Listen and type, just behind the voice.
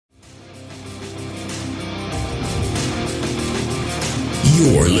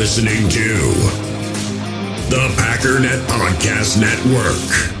You're listening to the Packernet Podcast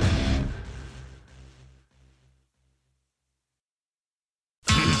Network.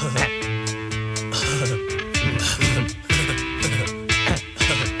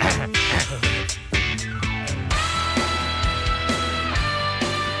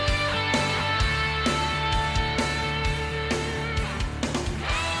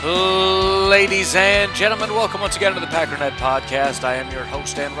 Ladies and gentlemen, welcome once again to the Packernet Podcast. I am your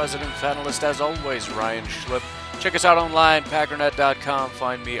host and resident panelist, as always, Ryan Schlip. Check us out online, packernet.com.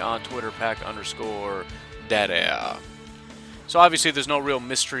 Find me on Twitter, pack_daddy. So obviously there's no real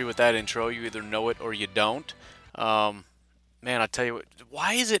mystery with that intro. You either know it or you don't. Man, I tell you what,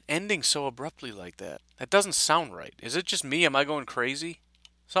 why is it ending so abruptly like that? That doesn't sound right. Is it just me? Am I going crazy?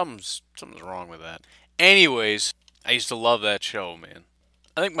 Something's wrong with that. Anyways, I used to love that show, man.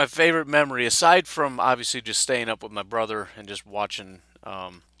 I think my favorite memory, aside from obviously just staying up with my brother and just watching,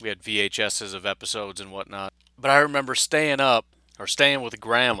 we had VHSs of episodes and whatnot, but I remember staying with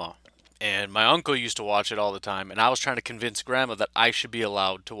Grandma, and my uncle used to watch it all the time, and I was trying to convince Grandma that I should be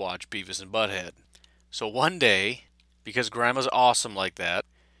allowed to watch Beavis and Butthead. So one day, because Grandma's awesome like that,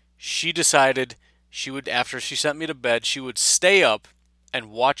 she decided she would, after she sent me to bed, she would stay up and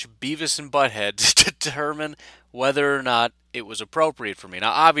watch Beavis and Butthead to determine whether or not it was appropriate for me.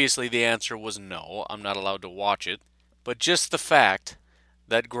 Now, obviously, the answer was no. I'm not allowed to watch it. But just the fact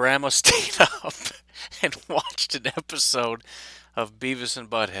that Grandma stayed up and watched an episode of Beavis and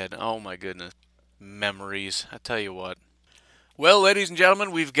Butthead, oh my goodness. Memories, I tell you what. Well, ladies and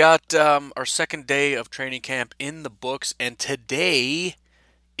gentlemen, we've got our second day of training camp in the books, and today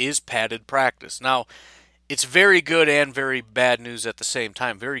is padded practice. Now, it's very good and very bad news at the same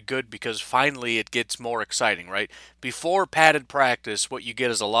time. Very good because finally it gets more exciting, right? Before padded practice, what you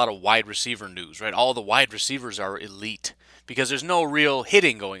get is a lot of wide receiver news, right? All the wide receivers are elite because there's no real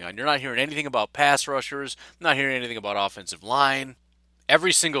hitting going on. You're not hearing anything about pass rushers, not hearing anything about offensive line.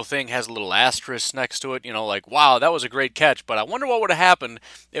 Every single thing has a little asterisk next to it, like, wow, that was a great catch, but I wonder what would have happened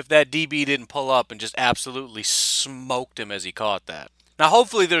if that DB didn't pull up and just absolutely smoked him as he caught that. Now,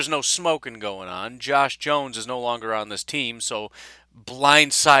 hopefully there's no smoking going on. Josh Jones is no longer on this team, so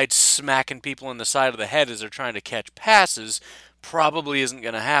blindside smacking people in the side of the head as they're trying to catch passes probably isn't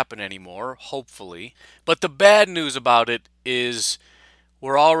going to happen anymore, hopefully. But the bad news about it is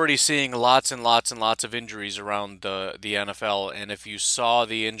we're already seeing lots and lots and lots of injuries around the NFL, and if you saw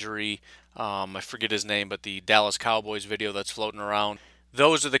the injury, I forget his name, but the Dallas Cowboys video that's floating around,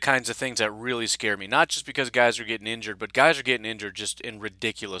 those are the kinds of things that really scare me. Not just because guys are getting injured, but guys are getting injured just in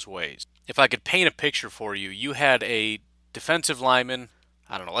ridiculous ways. If I could paint a picture for you, you had a defensive lineman,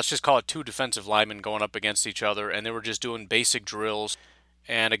 I don't know, let's just call it two defensive linemen going up against each other, and they were just doing basic drills,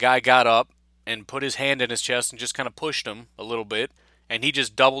 and a guy got up and put his hand in his chest and just kind of pushed him a little bit, and he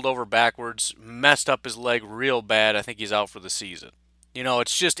just doubled over backwards, messed up his leg real bad. I think he's out for the season.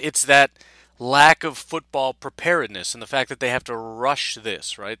 It's that lack of football preparedness and the fact that they have to rush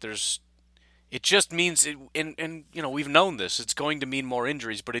this, right? It just means, and we've known this, it's going to mean more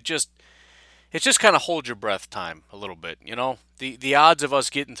injuries, but it just kind of hold your breath time a little bit, The odds of us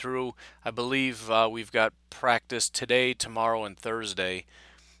getting through, I believe we've got practice today, tomorrow, and Thursday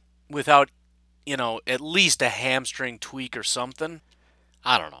without, at least a hamstring tweak or something.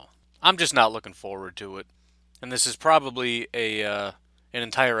 I don't know. I'm just not looking forward to it. And this is probably an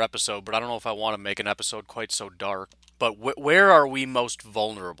entire episode, but I don't know if I want to make an episode quite so dark. But where are we most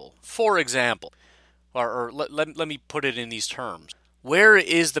vulnerable? For example, or let me put it in these terms. Where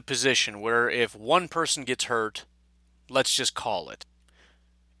is the position where if one person gets hurt, let's just call it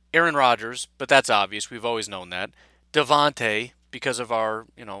Aaron Rodgers, but that's obvious. We've always known that. Devontae, because of our,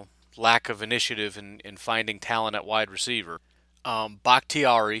 lack of initiative in finding talent at wide receiver.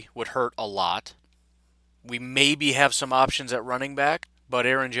 Bakhtiari would hurt a lot. We maybe have some options at running back, but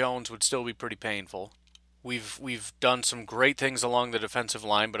Aaron Jones would still be pretty painful. We've done some great things along the defensive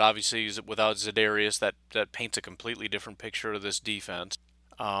line, but obviously without Za'Darius, that paints a completely different picture of this defense.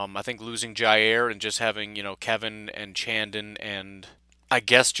 I think losing Jair and just having, Kevin and Chandon and I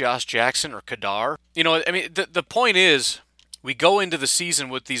guess Josh Jackson or Kadar. The point is we go into the season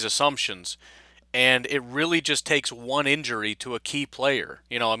with these assumptions, and it really just takes one injury to a key player.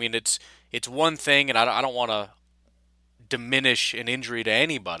 It's one thing, and I don't want to diminish an injury to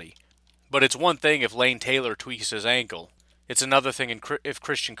anybody, but it's one thing if Lane Taylor tweaks his ankle. It's another thing if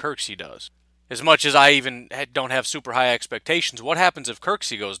Christian Kirksey does. As much as I even don't have super high expectations, what happens if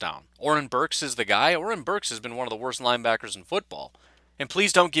Kirksey goes down? Oren Burks is the guy? Oren Burks has been one of the worst linebackers in football. And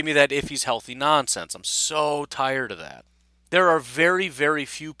please don't give me that if he's healthy nonsense. I'm so tired of that. There are very, very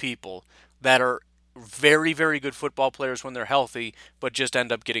few people that are very, very good football players when they're healthy, but just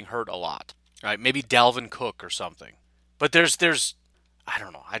end up getting hurt a lot. Right? Maybe Dalvin Cook or something. But there's I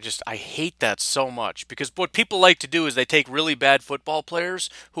don't know. I hate that so much because what people like to do is they take really bad football players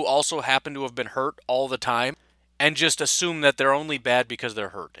who also happen to have been hurt all the time and just assume that they're only bad because they're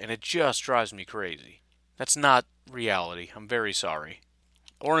hurt, and it just drives me crazy. That's not reality. I'm very sorry.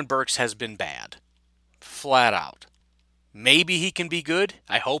 Oren Burks has been bad. Flat out. Maybe he can be good.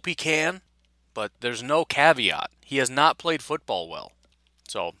 I hope he can. But there's no caveat. He has not played football well.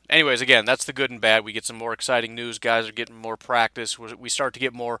 So, anyways, again, that's the good and bad. We get some more exciting news. Guys are getting more practice. We start to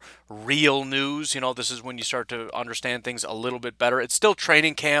get more real news. This is when you start to understand things a little bit better. It's still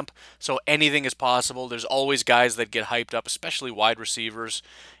training camp, so anything is possible. There's always guys that get hyped up, especially wide receivers.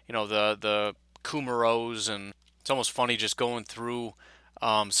 The Kumaros, and it's almost funny just going through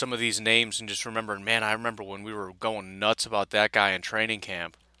some of these names and just remembering, man, I remember when we were going nuts about that guy in training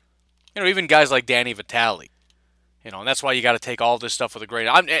camp. Even guys like Danny Vitale. And that's why you got to take all this stuff with a grain.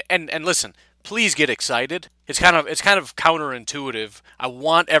 And listen, please get excited. It's kind of counterintuitive. I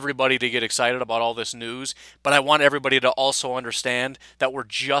want everybody to get excited about all this news, but I want everybody to also understand that we're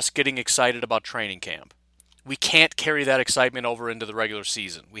just getting excited about training camp. We can't carry that excitement over into the regular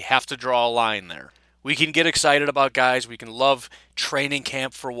season. We have to draw a line there. We can get excited about guys. We can love training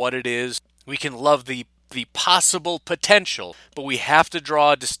camp for what it is. We can love the possible potential, but we have to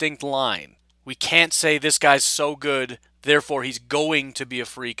draw a distinct line. We can't say this guy's so good, therefore he's going to be a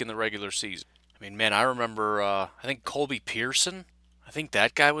freak in the regular season. I mean, man, I remember, I think Colby Pearson, I think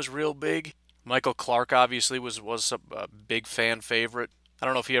that guy was real big. Michael Clark obviously was a big fan favorite. I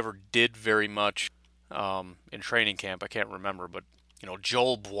don't know if he ever did very much in training camp. I can't remember, but,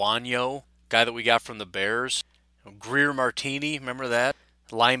 Joel Buono, guy that we got from the Bears. Greer Martini, remember that?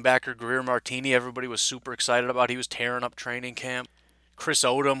 Linebacker Greer Martini, everybody was super excited about. He was tearing up training camp. Chris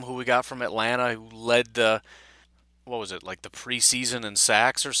Odom, who we got from Atlanta, who led the preseason in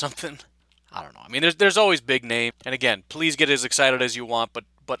sacks or something. I don't know. I mean, there's always big names. And again, please get as excited as you want, but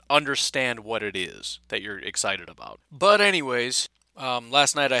understand what it is that you're excited about. But anyways,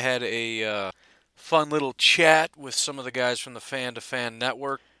 last night I had a fun little chat with some of the guys from the Fan to Fan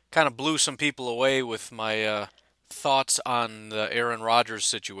Network. Kind of blew some people away with my thoughts on the Aaron Rodgers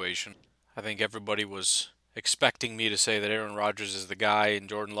situation. I think everybody was expecting me to say that Aaron Rodgers is the guy and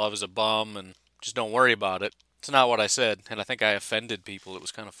Jordan Love is a bum and just don't worry about it. It's not what I said, and I think I offended people. It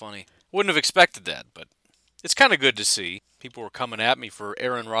was kind of funny. Wouldn't have expected that, but it's kind of good to see. People were coming at me for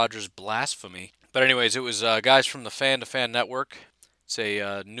Aaron Rodgers blasphemy. But anyways, it was guys from the Fan to Fan Network. It's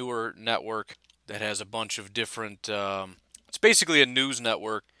a newer network that has a bunch of different... it's basically a news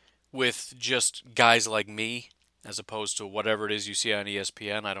network with just guys like me, as opposed to whatever it is you see on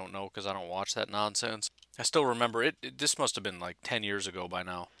ESPN. I don't know because I don't watch that nonsense. I still remember it. This must have been like 10 years ago by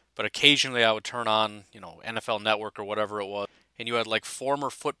now. But occasionally I would turn on, NFL Network or whatever it was, and you had like former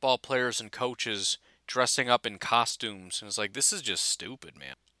football players and coaches dressing up in costumes. And it's like, this is just stupid,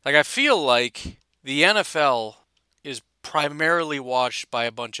 man. Like, I feel like the NFL is primarily watched by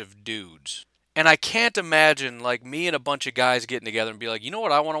a bunch of dudes. And I can't imagine, like, me and a bunch of guys getting together and be like, you know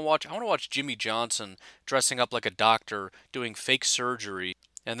what I want to watch? I want to watch Jimmy Johnson dressing up like a doctor, doing fake surgery,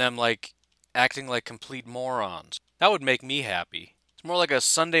 and them, like, acting like complete morons. That would make me happy. It's more like a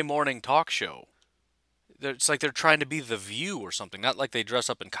Sunday morning talk show. It's like they're trying to be The View or something. Not like they dress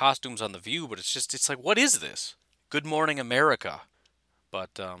up in costumes on The View, but it's like, what is this? Good Morning America.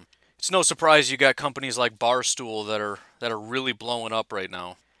 But it's no surprise you got companies like Barstool that are really blowing up right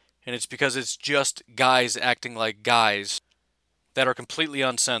now. And it's because it's just guys acting like guys that are completely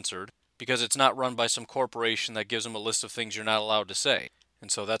uncensored, because it's not run by some corporation that gives them a list of things you're not allowed to say.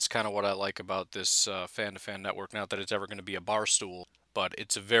 And so that's kind of what I like about this Fan to Fan Network. Not that it's ever going to be a Barstool, but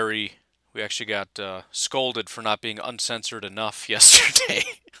it's we actually got scolded for not being uncensored enough yesterday.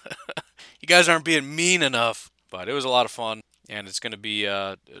 You guys aren't being mean enough. But it was a lot of fun. And it's going to be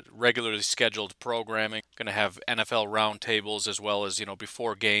regularly scheduled programming. Going to have NFL roundtables as well as,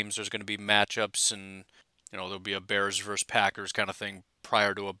 before games. There's going to be matchups and, there'll be a Bears versus Packers kind of thing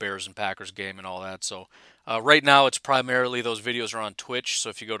prior to a Bears and Packers game and all that. So right now it's primarily those videos are on Twitch. So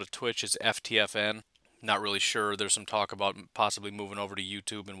if you go to Twitch, it's FTFN. Not really sure. There's some talk about possibly moving over to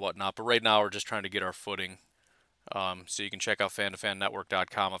YouTube and whatnot. But right now we're just trying to get our footing. So you can check out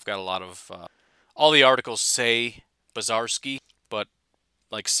fantofannetwork.com. I've got a lot of... all the articles say Bazarski, but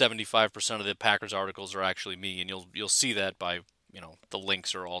like 75% of the Packers articles are actually me, and you'll see that by, the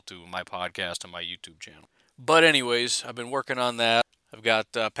links are all to my podcast and my YouTube channel. But anyways, I've been working on that. I've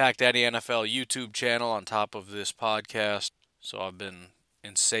got Pack Daddy NFL YouTube channel on top of this podcast, so I've been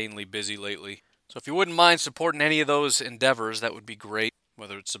insanely busy lately. So if you wouldn't mind supporting any of those endeavors, that would be great.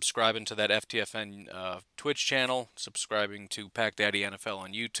 whether it's subscribing to that FTFN Twitch channel, subscribing to Pack Daddy NFL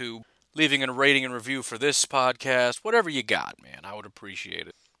on YouTube, leaving a rating and review for this podcast, whatever you got, man, I would appreciate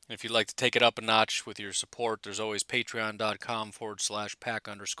it. And if you'd like to take it up a notch with your support, there's always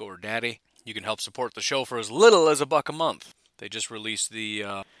patreon.com/pack_daddy. You can help support the show for as little as $1 a month. They just released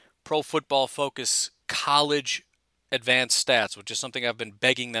the Pro Football Focus College Advanced Stats, which is something I've been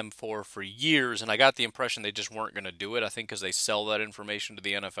begging them for years, and I got the impression they just weren't going to do it. I think because they sell that information to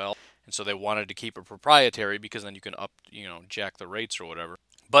the NFL, and so they wanted to keep it proprietary because then you can jack the rates or whatever.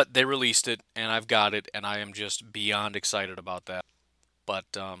 But they released it, and I've got it, and I am just beyond excited about that. But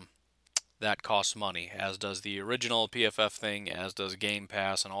that costs money, as does the original PFF thing, as does Game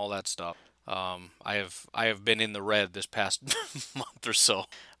Pass and all that stuff. I have been in the red this past month or so,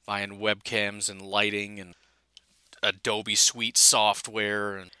 buying webcams and lighting and Adobe Suite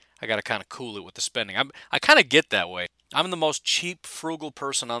software, and I got to kind of cool it with the spending. I kind of get that way. I'm the most cheap, frugal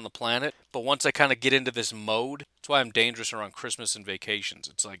person on the planet, but once I kind of get into this mode, that's why I'm dangerous around Christmas and vacations.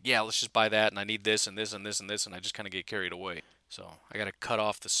 It's like, yeah, let's just buy that, and I need this and this and this and this, and I just kind of get carried away. So I got to cut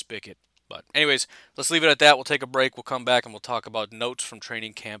off the spigot. But anyways, let's leave it at that. We'll take a break. We'll come back, and we'll talk about notes from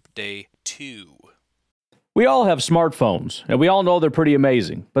training camp day 2. We all have smartphones, and we all know they're pretty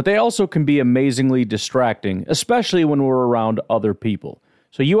amazing, but they also can be amazingly distracting, especially when we're around other people.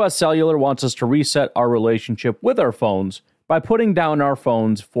 So US Cellular wants us to reset our relationship with our phones by putting down our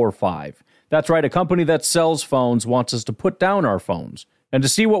phones for $5. That's right, a company that sells phones wants us to put down our phones. And to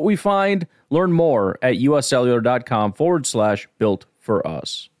see what we find, learn more at uscellular.com/built for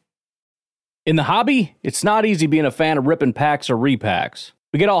us. In the hobby, it's not easy being a fan of ripping packs or repacks.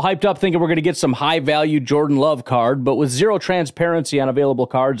 We get all hyped up thinking we're going to get some high-value Jordan Love card, but with zero transparency on available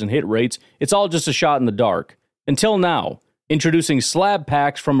cards and hit rates, it's all just a shot in the dark. Until now, introducing slab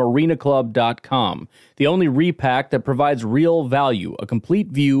packs from arenaclub.com, the only repack that provides real value, a complete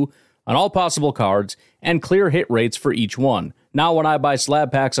view on all possible cards, and clear hit rates for each one. Now when I buy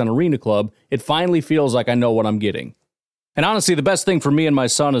slab packs on Arena Club, it finally feels like I know what I'm getting. And honestly, the best thing for me and my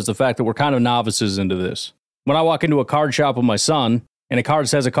son is the fact that we're kind of novices into this. When I walk into a card shop with my son, and a card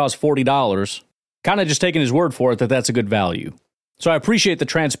says it costs $40, kind of just taking his word for it that that's a good value. So I appreciate the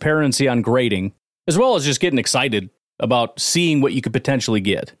transparency on grading, as well as just getting excited about seeing what you could potentially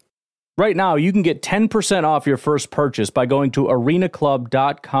get. Right now, you can get 10% off your first purchase by going to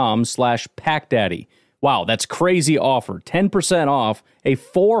arenaclub.com/packdaddy. Wow, that's crazy offer. 10% off a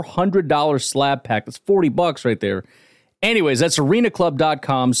 $400 slab pack. That's $40 right there. Anyways, that's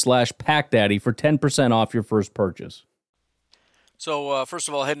arenaclub.com/packdaddy for 10% off your first purchase. So, first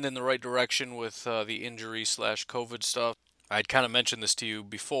of all, heading in the right direction with the injury/COVID stuff. I'd kind of mentioned this to you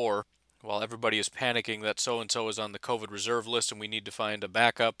before. While everybody is panicking that so-and-so is on the COVID reserve list and we need to find a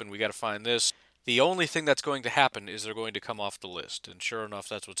backup and we got to find this, the only thing that's going to happen is they're going to come off the list. And sure enough,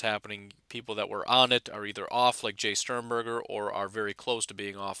 that's what's happening. People that were on it are either off like Jay Sternberger or are very close to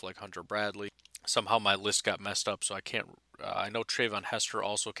being off like Hunter Bradley. Somehow my list got messed up, so I can't... I know Trayvon Hester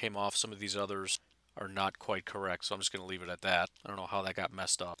also came off. Some of these others are not quite correct, so I'm just going to leave it at that. I don't know how that got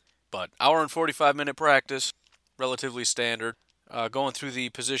messed up. But hour and 45-minute practice, relatively standard. Going through the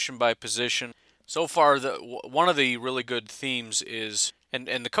position by position. So far, one of the really good themes is, and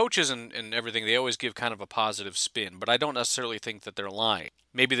the coaches and everything, they always give kind of a positive spin, but I don't necessarily think that they're lying.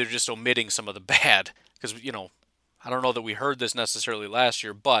 Maybe they're just omitting some of the bad, because, I don't know that we heard this necessarily last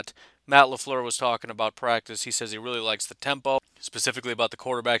year, but Matt LaFleur was talking about practice. He says he really likes the tempo, specifically about the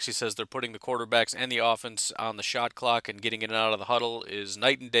quarterbacks. He says they're putting the quarterbacks and the offense on the shot clock, and getting in and out of the huddle is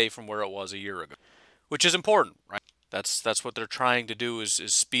night and day from where it was a year ago, which is important, right? That's what they're trying to do is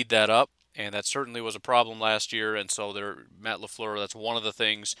speed that up, and that certainly was a problem last year, and so Matt LaFleur, that's one of the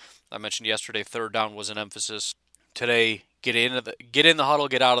things. I mentioned yesterday, third down was an emphasis. Today, get in the huddle,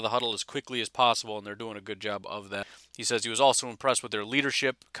 get out of the huddle as quickly as possible, and they're doing a good job of that. He says he was also impressed with their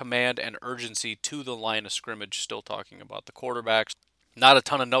leadership, command, and urgency to the line of scrimmage, still talking about the quarterbacks. Not a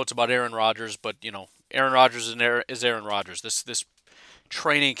ton of notes about Aaron Rodgers, but, Aaron Rodgers is Aaron Rodgers. This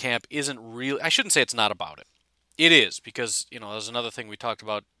training camp isn't really... I shouldn't say it's not about it. It is, because, there's another thing we talked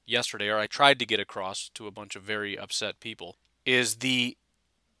about yesterday, or I tried to get across to a bunch of very upset people, is the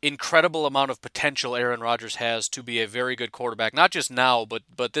incredible amount of potential Aaron Rodgers has to be a very good quarterback, not just now, but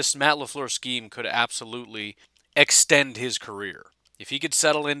this Matt LaFleur scheme could absolutely extend his career. If he could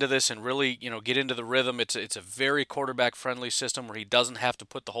settle into this and really, get into the rhythm, it's a very quarterback-friendly system where he doesn't have to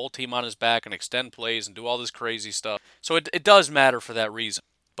put the whole team on his back and extend plays and do all this crazy stuff. So it does matter for that reason.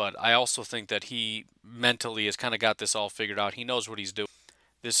 But I also think that he mentally has kind of got this all figured out. He knows what he's doing.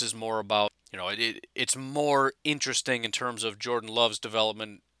 This is more about, it's more interesting in terms of Jordan Love's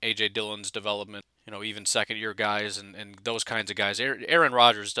development, A.J. Dillon's development, even second-year guys and those kinds of guys. Aaron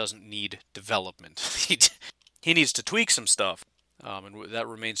Rodgers doesn't need development. He needs to tweak some stuff. And that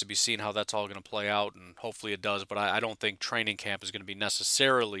remains to be seen how that's all going to play out, and hopefully it does. But I don't think training camp is going to be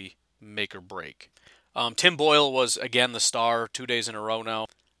necessarily make or break. Tim Boyle was, again, the star 2 days in a row now.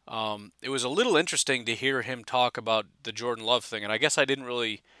 It was a little interesting to hear him talk about the Jordan Love thing, and I guess I didn't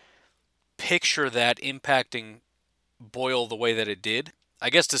really picture that impacting Boyle the way that it did.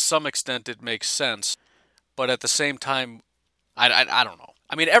 I guess to some extent it makes sense, but at the same time, I don't know.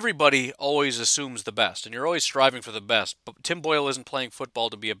 I mean, everybody always assumes the best, and you're always striving for the best, but Tim Boyle isn't playing football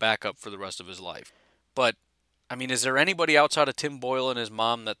to be a backup for the rest of his life. But, I mean, is there anybody outside of Tim Boyle and his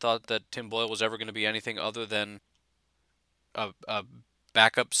mom that thought that Tim Boyle was ever going to be anything other than a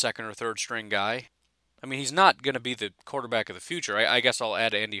backup second or third string guy? I mean, he's not going to be the quarterback of the future. I guess I'll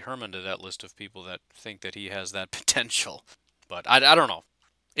add Andy Herman to that list of people that think that he has that potential. But I don't know.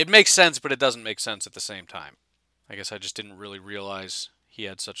 It makes sense, but it doesn't make sense at the same time. I guess I just didn't really realize he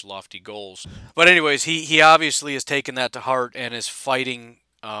had such lofty goals. But anyways, he obviously has taken that to heart and is fighting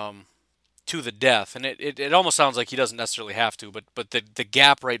to the death. And it almost sounds like he doesn't necessarily have to, but the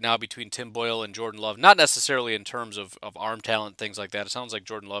gap right now between Tim Boyle and Jordan Love, not necessarily in terms of arm talent, things like that. It sounds like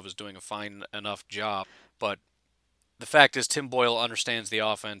Jordan Love is doing a fine enough job. But the fact is Tim Boyle understands the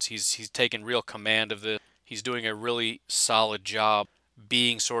offense. He's taken real command of this. He's doing a really solid job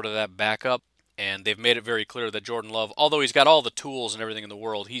being sort of that backup. And they've made it very clear that Jordan Love, although he's got all the tools and everything in the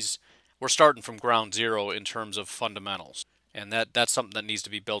world, we're starting from ground zero in terms of fundamentals. And that's something that needs to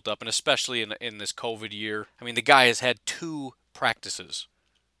be built up, and especially in this COVID year. I mean, the guy has had 2 practices.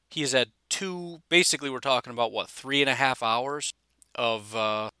 He has had 2, basically we're talking about, 3.5 hours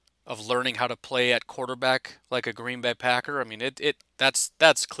of learning how to play at quarterback like a Green Bay Packer. I mean,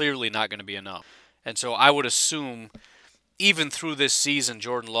 that's clearly not going to be enough. And so I would assume, even through this season,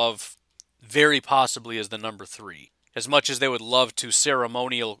 Jordan Love very possibly is the number 3. As much as they would love to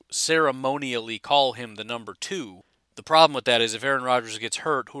ceremonially call him the number 2, the problem with that is if Aaron Rodgers gets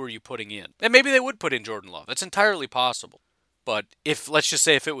hurt, who are you putting in? And maybe they would put in Jordan Love. That's entirely possible. But let's just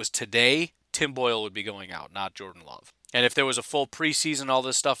say if it was today, Tim Boyle would be going out, not Jordan Love. And if there was a full preseason, all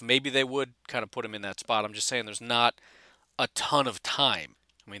this stuff, maybe they would kind of put him in that spot. I'm just saying there's not a ton of time.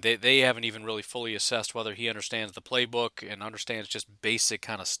 I mean, they haven't even really fully assessed whether he understands the playbook and understands just basic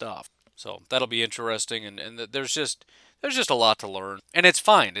kind of stuff. So that'll be interesting, and there's just a lot to learn. And it's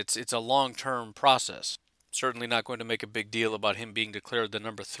fine. It's a long-term process. Certainly not going to make a big deal about him being declared the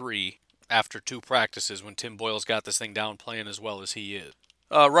number 3 after 2 practices when Tim Boyle's got this thing down playing as well as he is.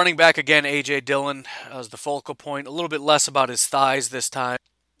 Running back again, A.J. Dillon as the focal point. A little bit less about his thighs this time.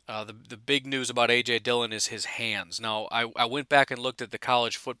 The big news about A.J. Dillon is his hands. Now, I went back and looked at the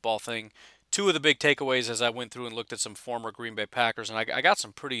college football thing. 2 of the big takeaways as I went through and looked at some former Green Bay Packers, and I got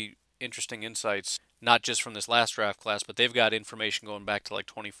some pretty interesting insights, not just from this last draft class, but they've got information going back to like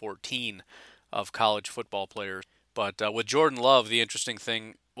 2014 of college football players. But with Jordan Love, the interesting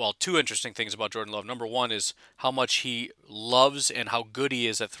thing, 2 interesting things about Jordan Love. Number 1 is how much he loves and how good he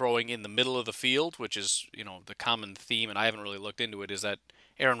is at throwing in the middle of the field, which is, the common theme, and I haven't really looked into it, is that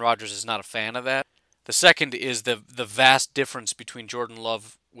Aaron Rodgers is not a fan of that. The second is the vast difference between Jordan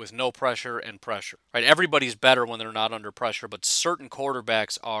Love with no pressure and pressure. Right? Everybody's better when they're not under pressure, but certain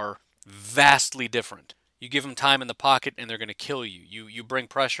quarterbacks are vastly different. You give him time in the pocket and they're going to kill you. You bring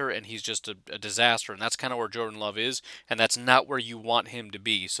pressure and he's just a disaster, and that's kind of where Jordan Love is, and that's not where you want him to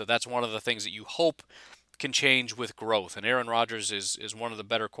be. So that's one of the things that you hope can change with growth, and Aaron Rodgers is one of the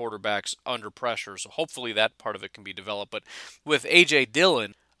better quarterbacks under pressure, so hopefully that part of it can be developed. But with A.J.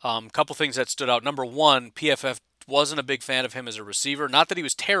 Dillon, a couple things that stood out. Number 1, PFF wasn't a big fan of him as a receiver. Not that he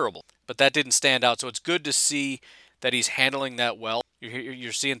was terrible, but that didn't stand out, so it's good to see that he's handling that well.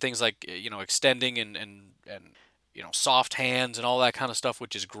 You're seeing things like extending and soft hands and all that kind of stuff,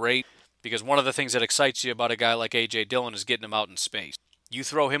 which is great, because one of the things that excites you about a guy like A.J. Dillon is getting him out in space. You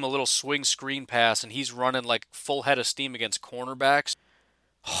throw him a little swing screen pass and he's running like full head of steam against cornerbacks.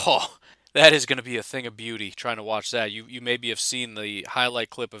 Oh, that is going to be a thing of beauty trying to watch that. You maybe have seen the highlight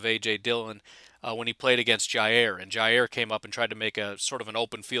clip of A.J. Dillon when he played against Jair, and Jair came up and tried to make a sort of an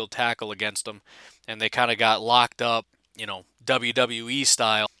open field tackle against him, and they kind of got locked up, WWE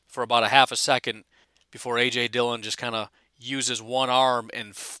style for about a half a second before A.J. Dillon just kind of uses one arm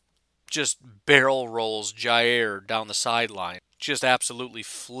and just barrel rolls Jair down the sideline. Just absolutely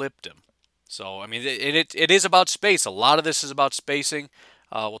flipped him. So, I mean, it is about space. A lot of this is about spacing.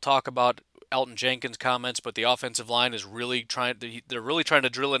 We'll talk about Elton Jenkins' comments, but the offensive line is they're really trying to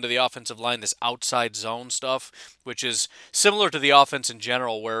drill into the offensive line this outside zone stuff, which is similar to the offense in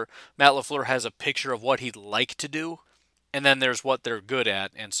general, where Matt LaFleur has a picture of what he'd like to do, and then there's what they're good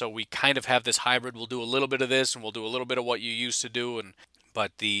at. And so we kind of have this hybrid. We'll do a little bit of this, and we'll do a little bit of what you used to do.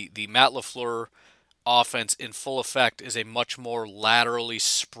 But the Matt LaFleur offense in full effect is a much more laterally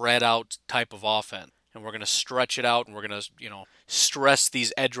spread out type of offense. And we're going to stretch it out, and we're going to, stress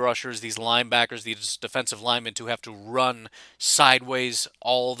these edge rushers, these linebackers, these defensive linemen to have to run sideways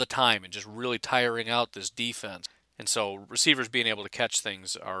all the time and just really tiring out this defense. And so receivers being able to catch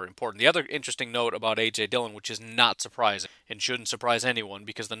things are important. The other interesting note about A.J. Dillon, which is not surprising and shouldn't surprise anyone,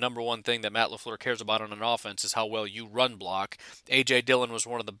 because the number one thing that Matt LaFleur cares about on an offense is how well you run block. A.J. Dillon was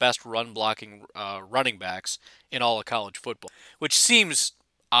one of the best run blocking running backs in all of college football, which seems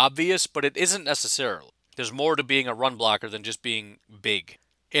obvious, but it isn't necessarily. There's more to being a run blocker than just being big.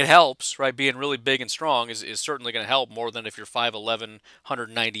 It helps, right? Being really big and strong is certainly going to help more than if you're 5'11",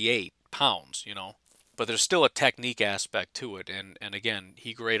 198 pounds, But there's still a technique aspect to it, and again,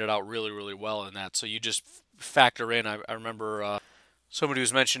 he graded out really, really well in that. So you just factor in, I remember somebody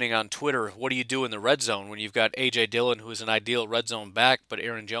was mentioning on Twitter, what do you do in the red zone when you've got A.J. Dillon, who is an ideal red zone back, but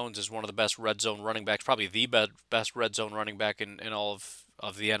Aaron Jones is one of the best red zone running backs, probably the best red zone running back in all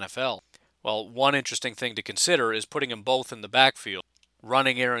of the NFL. Well, one interesting thing to consider is putting them both in the backfield,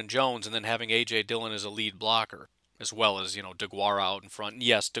 running Aaron Jones, and then having A.J. Dillon as a lead blocker, as well as, DeGuara out in front. And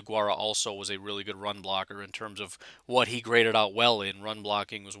yes, DeGuara also was a really good run blocker in terms of what he graded out well in. Run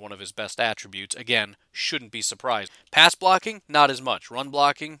blocking was one of his best attributes. Again, shouldn't be surprised. Pass blocking, not as much. Run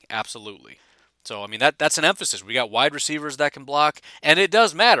blocking, absolutely. So, that's an emphasis. We got wide receivers that can block, and it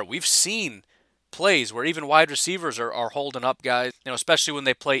does matter. We've seen plays where even wide receivers are holding up guys, especially when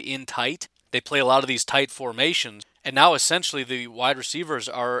they play in tight. They play a lot of these tight formations, and now essentially the wide receivers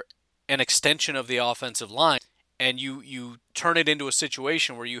are an extension of the offensive line, and you turn it into a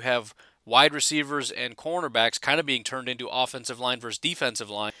situation where you have wide receivers and cornerbacks kind of being turned into offensive line versus defensive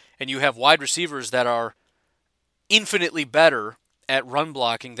line, and you have wide receivers that are infinitely better at run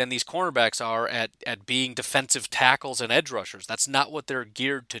blocking than these cornerbacks are at being defensive tackles and edge rushers. That's not what they're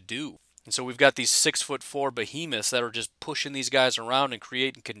geared to do. And so we've got these 6'4" behemoths that are just pushing these guys around and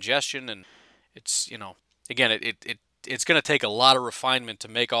creating congestion, and it's, again, it's going to take a lot of refinement to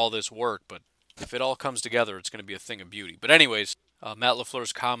make all this work, but if it all comes together, it's going to be a thing of beauty. But anyways, Matt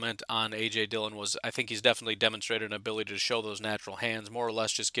LaFleur's comment on A.J. Dillon was, I think he's definitely demonstrated an ability to show those natural hands, more or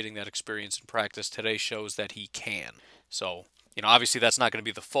less just getting that experience in practice today shows that he can. So, obviously that's not going to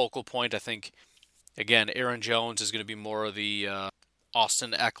be the focal point. I think, again, Aaron Jones is going to be more of the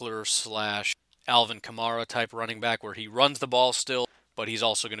Austin Eckler / Alvin Kamara type running back where he runs the ball still, but he's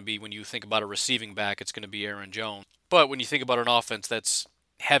also going to be, when you think about a receiving back, it's going to be Aaron Jones. But when you think about an offense that's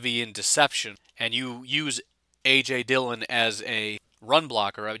heavy in deception and you use A.J. Dillon as a run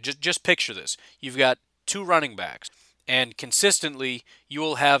blocker, just picture this. You've got two running backs, and consistently you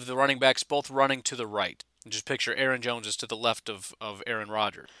will have the running backs both running to the right. And just picture Aaron Jones is to the left of Aaron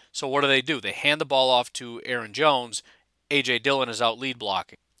Rodgers. So what do? They hand the ball off to Aaron Jones. A.J. Dillon is out lead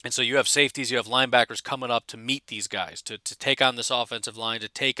blocking. And so you have safeties, you have linebackers coming up to meet these guys, to take on this offensive line, to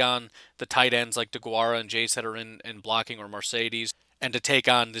take on the tight ends like DeGuara and Jace that are in blocking, or Mercedes, and to take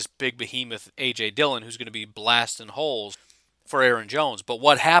on this big behemoth A.J. Dillon who's going to be blasting holes for Aaron Jones. But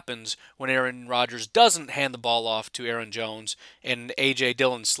what happens when Aaron Rodgers doesn't hand the ball off to Aaron Jones and A.J.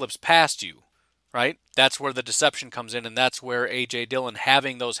 Dillon slips past you? Right? That's where the deception comes in, and that's where A.J. Dillon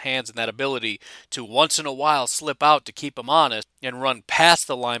having those hands and that ability to once in a while slip out to keep him honest and run past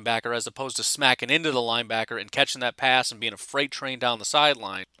the linebacker as opposed to smacking into the linebacker and catching that pass and being a freight train down the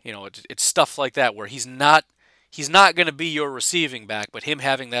sideline. It's stuff like that where he's not going to be your receiving back, but him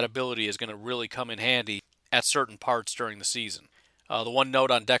having that ability is going to really come in handy at certain parts during the season. The one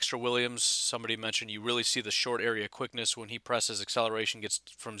note on Dexter Williams, somebody mentioned you really see the short area quickness when he presses. Acceleration gets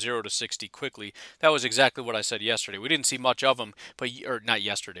from 0 to 60 quickly. That was exactly what I said yesterday. We didn't see much of him, or not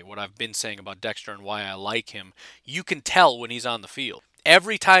yesterday, what I've been saying about Dexter and why I like him. You can tell when he's on the field.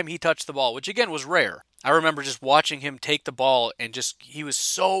 Every time he touched the ball, which again was rare, I remember just watching him take the ball and he was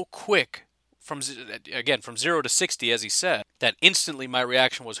so quick from 0 to 60, as he said, that instantly my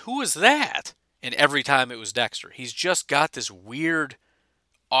reaction was, who is that? And every time it was Dexter. He's just got this weird,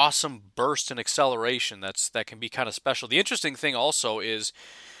 awesome burst in acceleration that can be kind of special. The interesting thing also is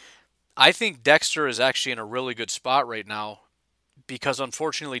I think Dexter is actually in a really good spot right now because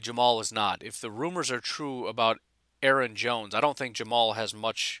unfortunately Jamal is not. If the rumors are true about Aaron Jones, I don't think Jamal has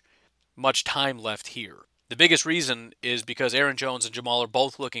much time left here. The biggest reason is because Aaron Jones and Jamal are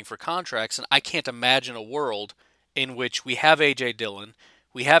both looking for contracts, and I can't imagine a world in which we have A.J. Dillon,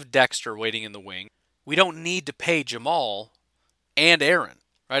 we have Dexter waiting in the wing. We don't need to pay Jamal and Aaron,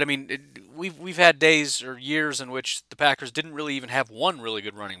 right? We've had days or years in which the Packers didn't really even have one really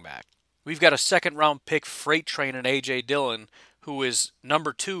good running back. We've got a second-round pick freight train in A.J. Dillon, who is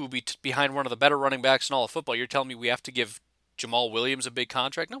number 2 behind one of the better running backs in all of football. You're telling me we have to give Jamal Williams a big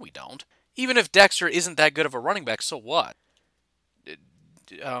contract? No, we don't. Even if Dexter isn't that good of a running back, so what?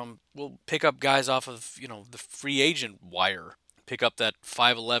 We'll pick up guys off of, the free agent wire. Pick up that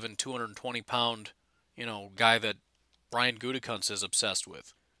 5'11", 220-pound, guy that Brian Gutekunst is obsessed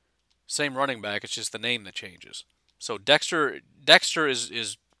with. Same running back, it's just the name that changes. So Dexter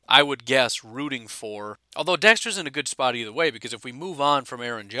is I would guess, rooting for. Although Dexter's in a good spot either way, because if we move on from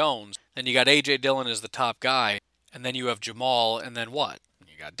Aaron Jones, then you got A.J. Dillon as the top guy, and then you have Jamal, and then what?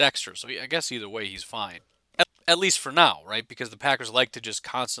 You got Dexter. So I guess either way he's fine. At least for now, right? Because the Packers like to just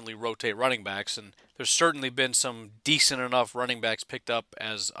constantly rotate running backs, and there's certainly been some decent enough running backs picked up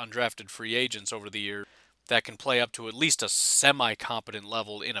as undrafted free agents over the year that can play up to at least a semi-competent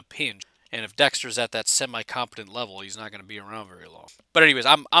level in a pinch. And if Dexter's at that semi-competent level, he's not going to be around very long. But anyways,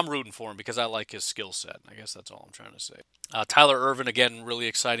 I'm rooting for him because I like his skill set. I guess that's all I'm trying to say. Tyler Ervin, again, really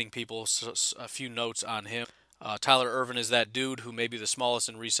exciting people. So a few notes on him. Tyler Ervin is that dude who may be the smallest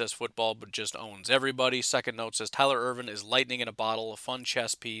in recess football, but just owns everybody. Second note says Tyler Ervin is lightning in a bottle, a fun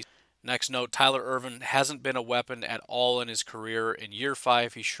chess piece. Next note, Tyler Ervin hasn't been a weapon at all in his career. In year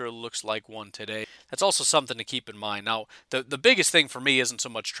 5, he sure looks like one today. That's also something to keep in mind. Now, the biggest thing for me isn't so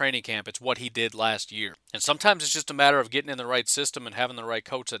much training camp, it's what he did last year. And sometimes it's just a matter of getting in the right system and having the right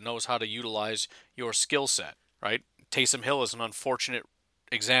coach that knows how to utilize your skill set, right? Taysom Hill is an unfortunate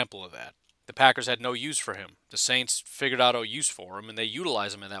example of that. The Packers had no use for him. The Saints figured out a use for him, and they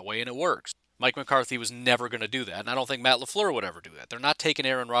utilize him in that way, and it works. Mike McCarthy was never going to do that, and I don't think Matt LaFleur would ever do that. They're not taking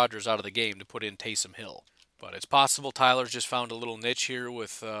Aaron Rodgers out of the game to put in Taysom Hill. But it's possible Tyler's just found a little niche here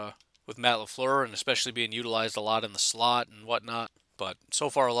with Matt LaFleur, and especially being utilized a lot in the slot and whatnot. But so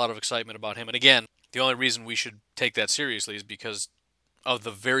far, a lot of excitement about him. And again, the only reason we should take that seriously is because of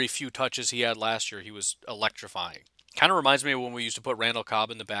the very few touches he had last year. He was electrifying. Kind of reminds me of when we used to put Randall Cobb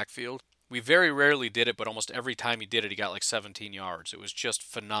in the backfield. We very rarely did it, but almost every time he did it, he got like 17 yards. It was just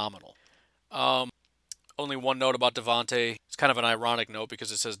phenomenal. Only one note about Davante. It's kind of an ironic note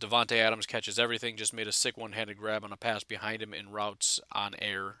because it says Davante Adams catches everything, just made a sick one-handed grab on a pass behind him in routes on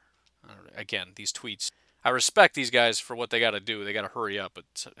air. Again, these tweets. I respect these guys for what they got to do. They got to hurry up, but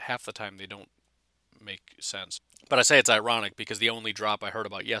half the time they don't make sense. But I say it's ironic because the only drop I heard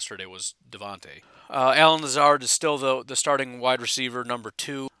about yesterday was Davante. Allen Lazard is still the starting wide receiver number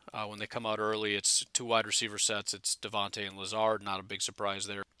 2. When they come out early, it's 2 wide receiver sets. It's Davante and Lazard. Not a big surprise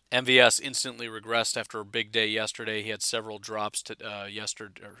there. MVS instantly regressed after a big day yesterday. He had several drops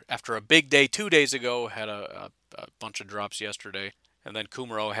after a big day 2 days ago. Had a bunch of drops yesterday. And then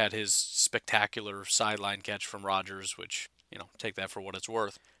Kumaro had his spectacular sideline catch from Rodgers, which, take that for what it's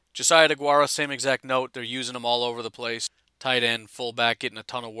worth. Josiah DeGuara, same exact note. They're using him all over the place. Tight end, fullback, getting a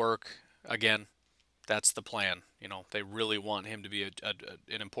ton of work. Again, that's the plan. They really want him to be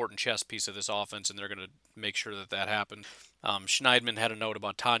an important chess piece of this offense, and they're going to make sure that happens. Schneidman had a note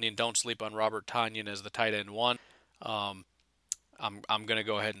about Tonyan. Don't sleep on Robert Tonyan as the tight end 1. I'm going to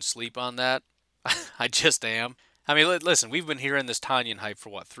go ahead and sleep on that. I just am. I mean, listen, we've been hearing this Tonyan hype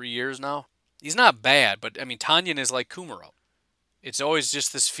for 3 years now? He's not bad, but I mean, Tonyan is like Kumaro. It's always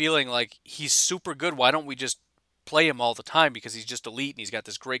just this feeling like he's super good. Why don't we just play him all the time? Because he's just elite and he's got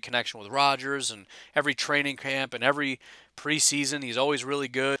this great connection with Rodgers, and every training camp and every preseason he's always really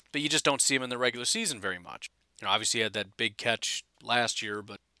good, but you just don't see him in the regular season very much. Obviously he had that big catch last year,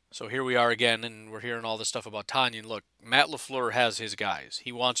 but so here we are again, and we're hearing all this stuff about Tonyan. Look, Matt LaFleur has his guys.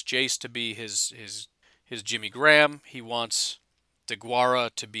 He wants Jace to be his Jimmy Graham. He wants DeGuara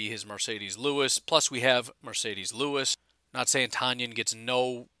to be his Mercedes Lewis. Plus we have Mercedes Lewis. Not saying Tonyan gets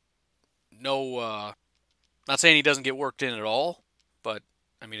not saying he doesn't get worked in at all, but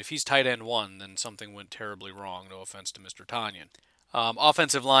I mean, if he's tight end 1, then something went terribly wrong. No offense to Mr. Tonyan.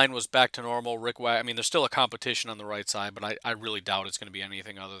 Offensive line was back to normal. There's still a competition on the right side, but I really doubt it's going to be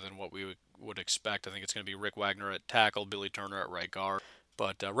anything other than what we would expect. I think it's going to be Rick Wagner at tackle, Billy Turner at right guard.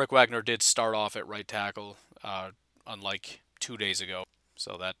 But Rick Wagner did start off at right tackle, unlike 2 days ago.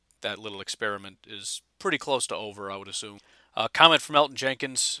 So that little experiment is pretty close to over, I would assume. Comment from Elton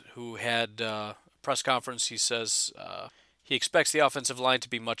Jenkins, who had a press conference. He says he expects the offensive line to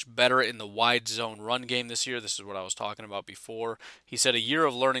be much better in the wide zone run game this year. This is what I was talking about before. He said a year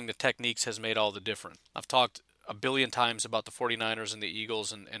of learning the techniques has made all the difference. I've talked a billion times about the 49ers and the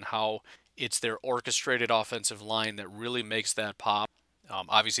Eagles and how it's their orchestrated offensive line that really makes that pop.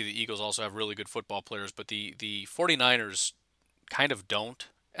 Obviously, the Eagles also have really good football players, but the 49ers kind of don't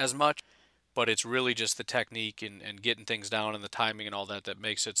as much. But it's really just the technique and getting things down and the timing and all that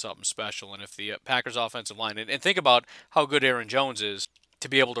makes it something special. And if the Packers offensive line, and think about how good Aaron Jones is, to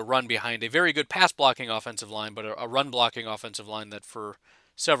be able to run behind a very good pass blocking offensive line, but a run blocking offensive line that for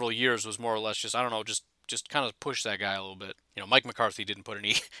several years was more or less just, I don't know, just kind of push that guy a little bit. Mike McCarthy didn't put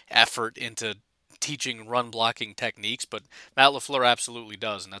any effort into teaching run blocking techniques, but Matt LaFleur absolutely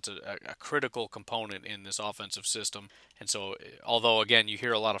does, and that's a critical component in this offensive system. And so, although again you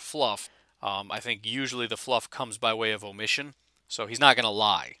hear a lot of fluff, I think usually the fluff comes by way of omission. So he's not going to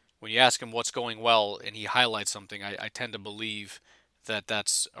lie. When you ask him what's going well and he highlights something, I tend to believe that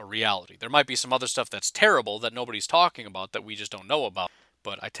that's a reality. There might be some other stuff that's terrible that nobody's talking about that we just don't know about,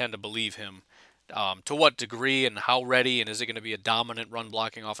 but I tend to believe him. To what degree and how ready, and is it going to be a dominant run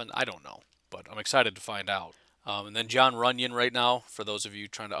blocking offense? I don't know, but I'm excited to find out. And then Jon Runyan right now, for those of you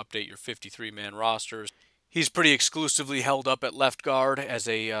trying to update your 53-man rosters, he's pretty exclusively held up at left guard as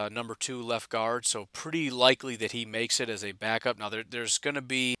a number 2 left guard, so pretty likely that he makes it as a backup. Now, there's going to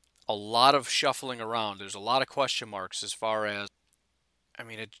be a lot of shuffling around. There's a lot of question marks as far as,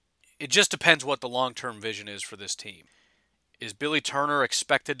 it just depends what the long-term vision is for this team. Is Billy Turner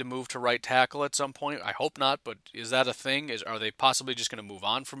expected to move to right tackle at some point? I hope not, but is that a thing? Are they possibly just going to move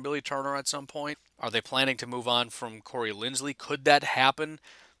on from Billy Turner at some point? Are they planning to move on from Corey Linsley? Could that happen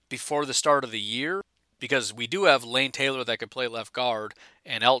before the start of the year? Because we do have Lane Taylor that can play left guard,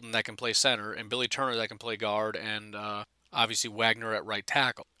 and Elton that can play center, and Billy Turner that can play guard, and obviously Wagner at right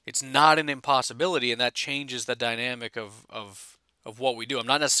tackle. It's not an impossibility, and that changes the dynamic of what we do. I'm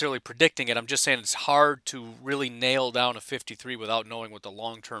not necessarily predicting it. I'm just saying it's hard to really nail down a 53 without knowing what the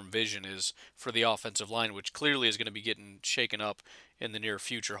long-term vision is for the offensive line, which clearly is going to be getting shaken up in the near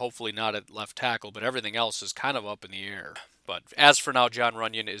future. Hopefully not at left tackle, but everything else is kind of up in the air. But as for now, Jon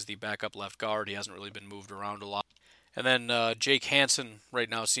Runyan is the backup left guard. He hasn't really been moved around a lot. And then Jake Hansen right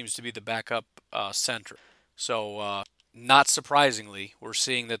now seems to be the backup center. So not surprisingly, we're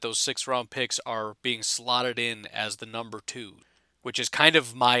seeing that those 6th-round picks are being slotted in as the number 2. Which is kind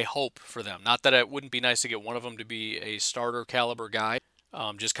of my hope for them. Not that it wouldn't be nice to get one of them to be a starter caliber guy,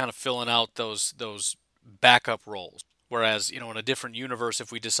 just kind of filling out those backup roles. Whereas, in a different universe,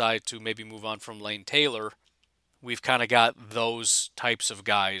 if we decide to maybe move on from Lane Taylor, we've kind of got those types of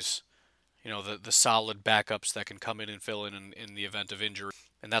guys, the solid backups that can come in and fill in the event of injury.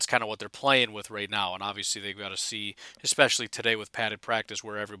 And that's kind of what they're playing with right now. And obviously they've got to see, especially today with padded practice,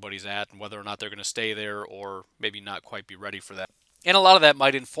 where everybody's at and whether or not they're going to stay there or maybe not quite be ready for that. And a lot of that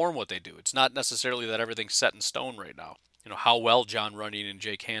might inform what they do. It's not necessarily that everything's set in stone right now. How well Jon Runyan and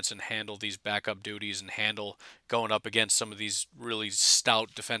Jake Hansen handle these backup duties and handle going up against some of these really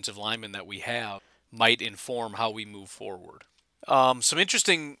stout defensive linemen that we have might inform how we move forward. Some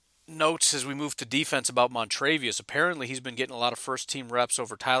interesting notes as we move to defense about Montravius. Apparently he's been getting a lot of first-team reps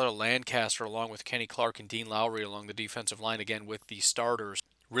over Tyler Lancaster along with Kenny Clark and Dean Lowry along the defensive line again with the starters.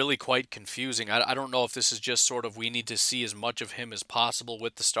 Really quite confusing. I don't know if this is just sort of we need to see as much of him as possible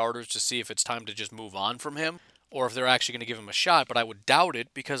with the starters to see if it's time to just move on from him or if they're actually going to give him a shot, but I would doubt it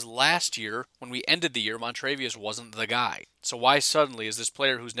because last year, when we ended the year, Montravius wasn't the guy. So why suddenly is this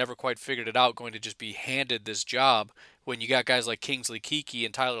player who's never quite figured it out going to just be handed this job when you got guys like Kingsley Keke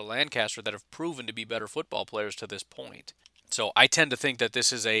and Tyler Lancaster that have proven to be better football players to this point? So I tend to think that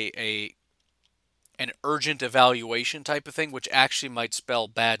this is an urgent evaluation type of thing, which actually might spell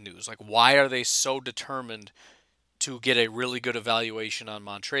bad news. Like, why are they so determined to get a really good evaluation on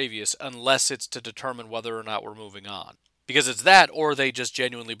Montravius unless it's to determine whether or not we're moving on? Because it's that, or they just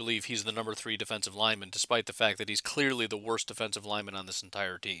genuinely believe he's the number 3 defensive lineman, despite the fact that he's clearly the worst defensive lineman on this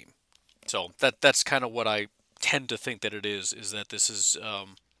entire team. So that's kind of what I tend to think that it is that this is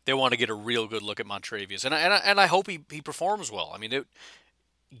they want to get a real good look at Montravius, and I hope he performs well.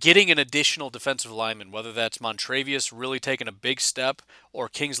 Getting an additional defensive lineman, whether that's Montravius really taking a big step or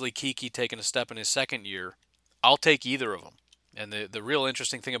Kingsley Keke taking a step in his second year, I'll take either of them. And the real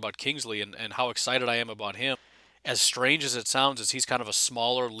interesting thing about Kingsley and how excited I am about him, as strange as it sounds, is he's kind of a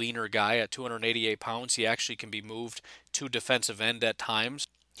smaller, leaner guy at 288 pounds. He actually can be moved to defensive end at times.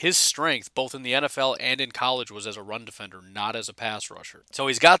 His strength, both in the NFL and in college, was as a run defender, not as a pass rusher. So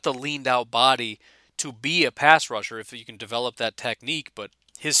he's got the leaned out body to be a pass rusher if you can develop that technique, but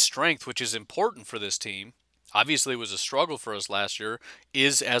his strength, which is important for this team, obviously was a struggle for us last year,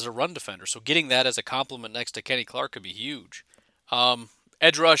 is as a run defender. So getting that as a compliment next to Kenny Clark could be huge.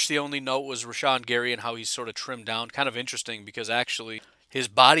 Edge rush, the only note was Rashawn Gary and how he's sort of trimmed down. Kind of interesting because actually his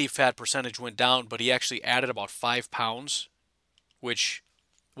body fat percentage went down, but he actually added about 5 pounds, which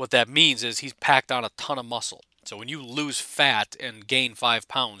what that means is he's packed on a ton of muscle. So when you lose fat and gain 5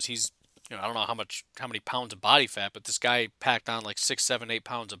 pounds, he's, I don't know how many pounds of body fat, but this guy packed on like 6, 7, 8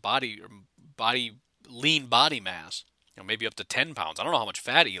 pounds of lean body mass. Maybe up to 10 pounds. I don't know how much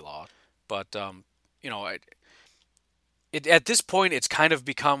fat he lost, but At this point, it's kind of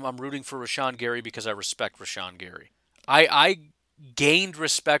become I'm rooting for Rashawn Gary because I respect Rashawn Gary. I gained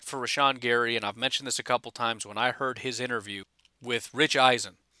respect for Rashawn Gary, and I've mentioned this a couple times when I heard his interview with Rich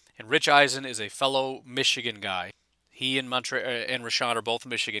Eisen. And Rich Eisen is a fellow Michigan guy. He and and Rashawn are both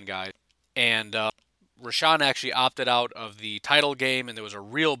Michigan guys. And Rashawn actually opted out of the title game, and there was a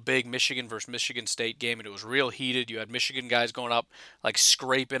real big Michigan versus Michigan State game, and it was real heated. You had Michigan guys going up, like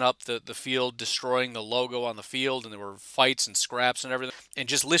scraping up the field, destroying the logo on the field, and there were fights and scraps and everything. And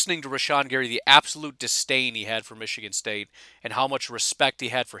just listening to Rashawn Gary, the absolute disdain he had for Michigan State and how much respect he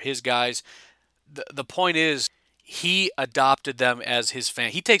had for his guys. The point is, he adopted them as his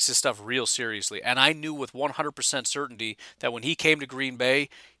fan. He takes this stuff real seriously, and I knew with 100% certainty that when he came to Green Bay,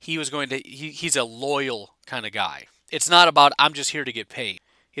 he was going to. He's a loyal kind of guy. It's not about I'm just here to get paid.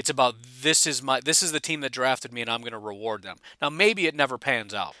 It's about this is the team that drafted me, and I'm going to reward them. Now maybe it never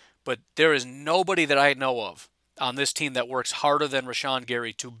pans out, but there is nobody that I know of on this team that works harder than Rashawn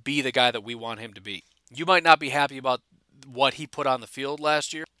Gary to be the guy that we want him to be. You might not be happy about what he put on the field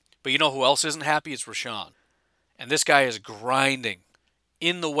last year, but you know who else isn't happy? It's Rashawn. And this guy is grinding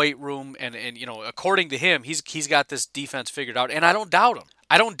in the weight room, and according to him, he's got this defense figured out, and I don't doubt him.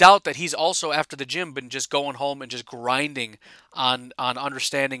 I don't doubt that he's also after the gym been just going home and just grinding on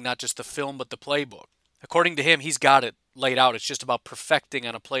understanding not just the film but the playbook. According to him, he's got it laid out. It's just about perfecting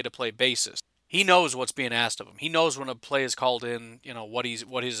on a play-to-play basis. He knows what's being asked of him. He knows when a play is called in, what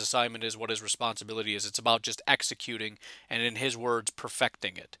his assignment is, what his responsibility is. It's about just executing and, in his words,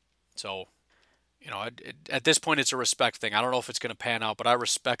 perfecting it. So, at this point, it's a respect thing. I don't know if it's going to pan out, but I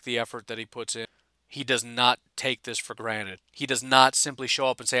respect the effort that he puts in. He does not take this for granted. He does not simply show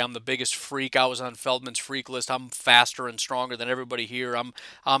up and say, "I'm the biggest freak. I was on Feldman's freak list. I'm faster and stronger than everybody here.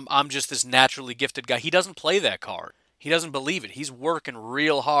 I'm just this naturally gifted guy." He doesn't play that card. He doesn't believe it. He's working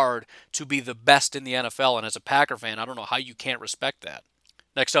real hard to be the best in the NFL. And as a Packer fan, I don't know how you can't respect that.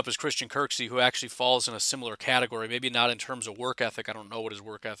 Next up is Christian Kirksey, who actually falls in a similar category. Maybe not in terms of work ethic. I don't know what his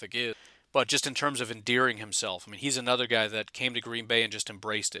work ethic is. But just in terms of endearing himself. I mean, he's another guy that came to Green Bay and just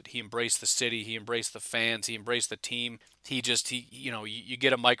embraced it. He embraced the city. He embraced the fans. He embraced the team. You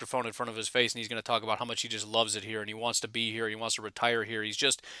get a microphone in front of his face and he's going to talk about how much he just loves it here and he wants to be here. He wants to retire here.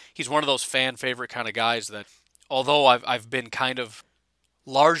 He's one of those fan favorite kind of guys that, although I've been kind of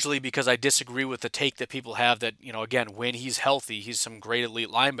largely because I disagree with the take that people have that, again, when he's healthy, he's some great elite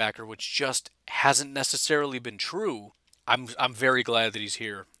linebacker, which just hasn't necessarily been true. I'm very glad that he's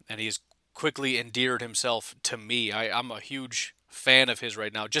here and he's quickly endeared himself to me. I'm a huge fan of his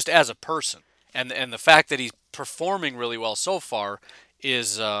right now, just as a person. And the fact that he's performing really well so far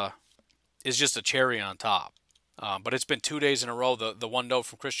is just a cherry on top. But it's been 2 days in a row. The one note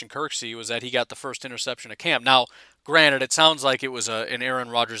from Christian Kirksey was that he got the first interception at camp. Now, granted, it sounds like it was an Aaron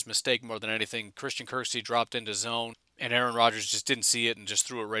Rodgers mistake more than anything. Christian Kirksey dropped into zone, and Aaron Rodgers just didn't see it and just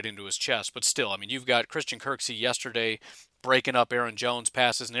threw it right into his chest. But still, I mean, you've got Christian Kirksey yesterday breaking up Aaron Jones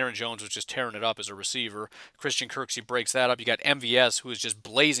passes, and Aaron Jones was just tearing it up as a receiver. Christian Kirksey breaks that up. You got MVS, who is just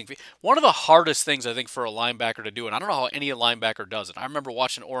blazing. One of the hardest things, I think, for a linebacker to do, and I don't know how any linebacker does it. I remember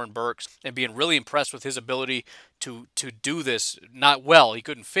watching Oren Burks and being really impressed with his ability to do this. Not well, he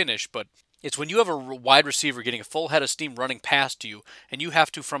couldn't finish, but it's when you have a wide receiver getting a full head of steam running past you, and you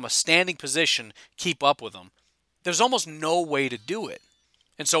have to, from a standing position, keep up with them. There's almost no way to do it.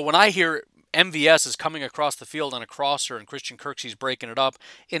 And so when I hear MVS is coming across the field on a crosser and Christian Kirksey's breaking it up,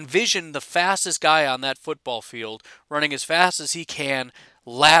 envision the fastest guy on that football field running as fast as he can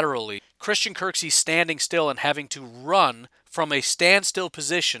laterally. Christian Kirksey standing still and having to run from a standstill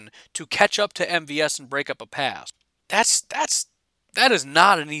position to catch up to MVS and break up a pass. That is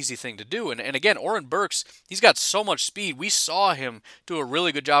not an easy thing to do. And again, Oren Burks, he's got so much speed. We saw him do a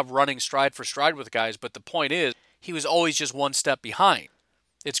really good job running stride for stride with guys, but the point is, he was always just one step behind.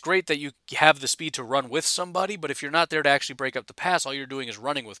 It's great that you have the speed to run with somebody, but if you're not there to actually break up the pass, all you're doing is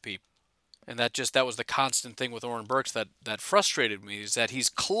running with people. And that was the constant thing with Oren Burks that frustrated me, is that he's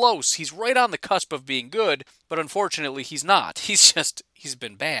close. He's right on the cusp of being good, but unfortunately he's not. He's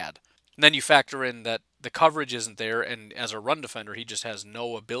been bad. And then you factor in that the coverage isn't there, and as a run defender, he just has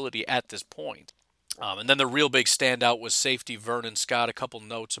no ability at this point. And then the real big standout was safety Vernon Scott. A couple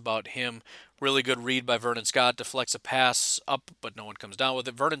notes about him. Really good read by Vernon Scott. Deflects a pass up, but no one comes down with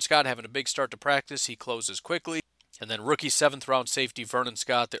it. Vernon Scott having a big start to practice. He closes quickly. And then rookie 7th round safety Vernon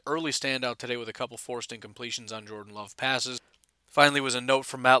Scott. The early standout today with a couple forced incompletions on Jordan Love passes. Finally was a note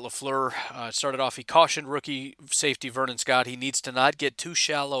from Matt LaFleur. Started off, he cautioned rookie safety Vernon Scott he needs to not get too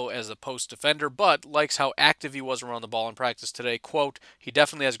shallow as a post defender, but likes how active he was around the ball in practice today. Quote, he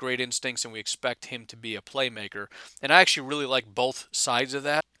definitely has great instincts and we expect him to be a playmaker. And I actually really like both sides of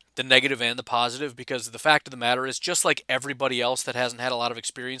that. the negative and the positive, because the fact of the matter is, just like everybody else that hasn't had a lot of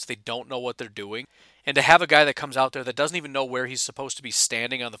experience, they don't know what they're doing. And to have a guy that comes out there that doesn't even know where he's supposed to be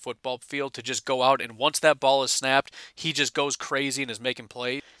standing on the football field to just go out and once that ball is snapped, he just goes crazy and is making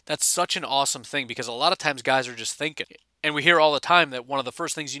plays, that's such an awesome thing, because a lot of times guys are just thinking. And we hear all the time that one of the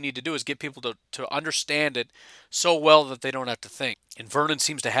first things you need to do is get people to understand it so well that they don't have to think. And Vernon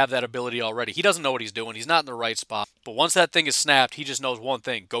seems to have that ability already. He doesn't know what he's doing. He's not in the right spot. But once that thing is snapped, he just knows one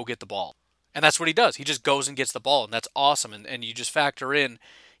thing: go get the ball. And that's what he does. He just goes and gets the ball, and that's awesome. And you just factor in,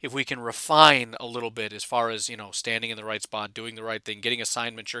 if we can refine a little bit as far as, standing in the right spot, doing the right thing, getting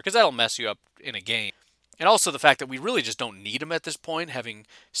assignment sure, because that'll mess you up in a game. And also the fact that we really just don't need him at this point, having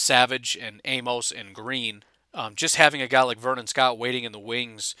Savage and Amos and Green. Just having a guy like Vernon Scott waiting in the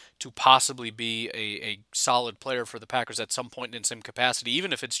wings to possibly be a solid player for the Packers at some point in some capacity,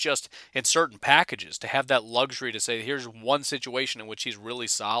 even if it's just in certain packages, to have that luxury to say, here's one situation in which he's really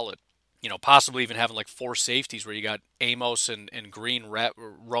solid. Possibly even having like 4 safeties where you got Amos and Green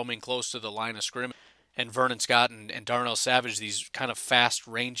roaming close to the line of scrimmage, and Vernon Scott and Darnell Savage, these kind of fast,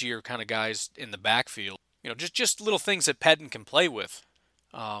 rangier kind of guys in the backfield. Just little things that Pedden can play with.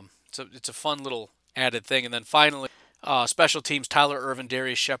 It's a fun little added thing. And then finally, special teams: Tyler Ervin,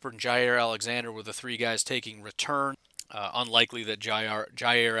 Darius Shepard, and Jair Alexander were the 3 guys taking return. Unlikely that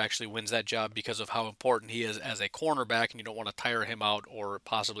Jair actually wins that job because of how important he is as a cornerback, and you don't want to tire him out or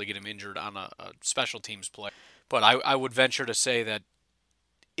possibly get him injured on a special teams play. But I would venture to say that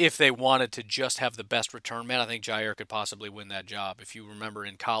if they wanted to just have the best return man, I think Jair could possibly win that job. If you remember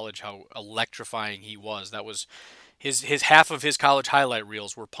in college how electrifying he was, that was his half of his college highlight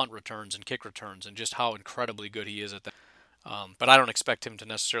reels were punt returns and kick returns, and just how incredibly good he is at that. But I don't expect him to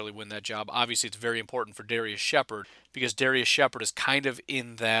necessarily win that job. Obviously, it's very important for Darius Shepard, because Darius Shepard is kind of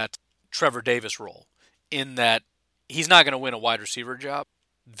in that Trevor Davis role, in that he's not going to win a wide receiver job.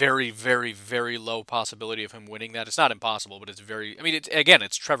 Very, very, very low possibility of him winning that. It's not impossible, but it's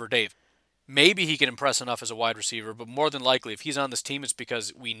Trevor Davis. Maybe he can impress enough as a wide receiver, but more than likely, if he's on this team, it's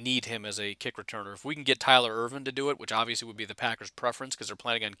because we need him as a kick returner. If we can get Tyler Ervin to do it, which obviously would be the Packers' preference because they're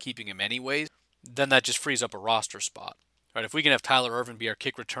planning on keeping him anyways, then that just frees up a roster spot. Right? If we can have Tyler Ervin be our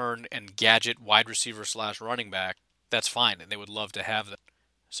kick return and gadget wide receiver / running back, that's fine, and they would love to have that.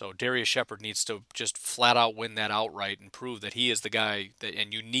 So Darius Shepard needs to just flat out win that outright and prove that he is the guy,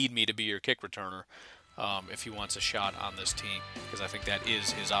 and you need me to be your kick returner if he wants a shot on this team, because I think that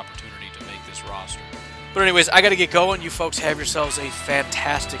is his opportunity to make this roster. But anyways, I got to get going. You folks have yourselves a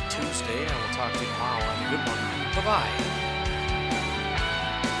fantastic Tuesday. I will talk to you tomorrow. Have a good one. Bye-bye.